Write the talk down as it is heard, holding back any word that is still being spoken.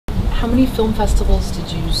How many film festivals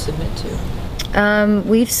did you submit to?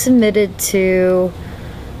 We've submitted to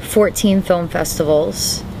 14 film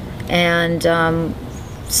festivals, and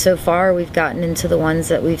so far we've gotten into the ones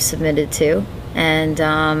that we've submitted to,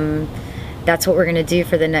 and that's what we're going to do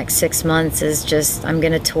for the next 6 months. Is just, I'm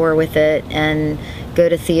going to tour with it and go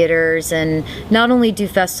to theaters and not only do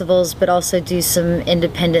festivals but also do some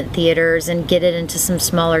independent theaters and get it into some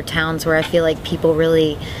smaller towns where I feel like people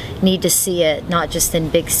really need to see it, not just in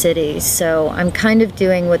big cities. So I'm kind of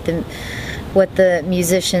doing what the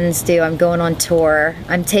musicians do. I'm going on tour.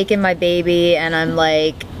 I'm taking my baby and I'm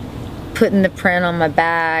like putting the print on my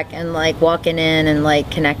back and like walking in and like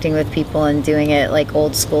connecting with people and doing it like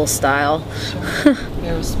old school style. Sure.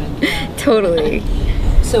 Aerosmith. Yeah. Totally.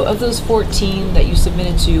 So of those 14 that you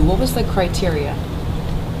submitted to, what was the criteria?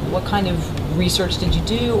 What kind of research did you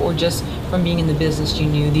do, or just from being in the business you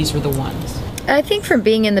knew these were the ones? I think from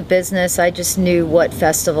being in the business, I just knew what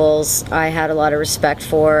festivals I had a lot of respect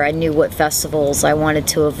for. I knew what festivals I wanted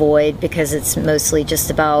to avoid because it's mostly just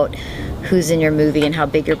about who's in your movie and how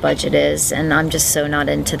big your budget is, and I'm just so not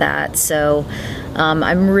into that. So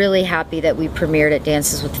I'm really happy that we premiered at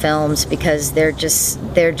Dances with Films because they're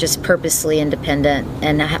just purposely independent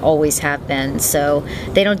and always have been. So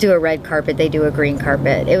they don't do a red carpet, they do a green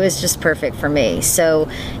carpet. It was just perfect for me. So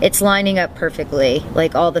it's lining up perfectly.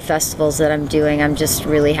 Like all the festivals that I'm doing, I'm just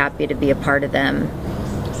really happy to be a part of them.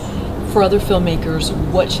 For other filmmakers,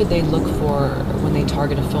 what should they look for when they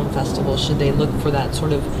target a film festival? Should they look for that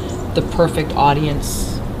sort of the perfect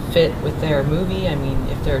audience fit with their movie? I mean,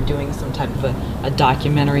 if they're doing some type of a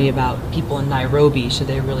documentary about people in Nairobi, should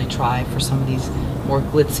they really try for some of these more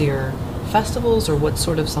glitzier festivals, or what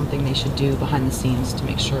sort of something they should do behind the scenes to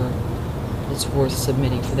make sure it's worth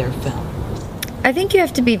submitting for their film? I think you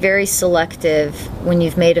have to be very selective when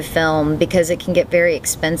you've made a film because it can get very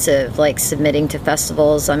expensive, like submitting to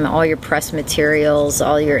festivals, all your press materials,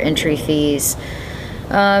 all your entry fees.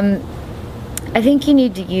 I think you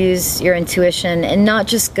need to use your intuition and not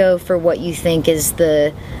just go for what you think is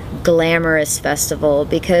the glamorous festival,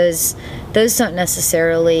 because those don't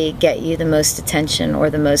necessarily get you the most attention or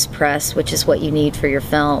the most press, which is what you need for your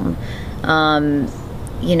film.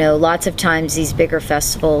 You know, lots of times these bigger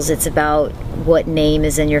festivals, it's about what name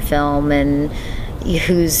is in your film and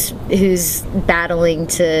who's battling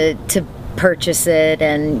to purchase it,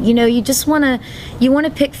 and you know, you want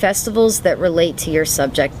to pick festivals that relate to your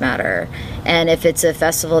subject matter. And if it's a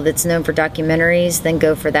festival that's known for documentaries, then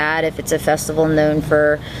go for that. If it's a festival known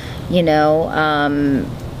for, you know,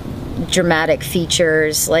 dramatic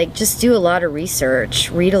features, like just do a lot of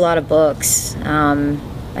research, read a lot of books.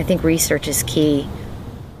 I think research is key.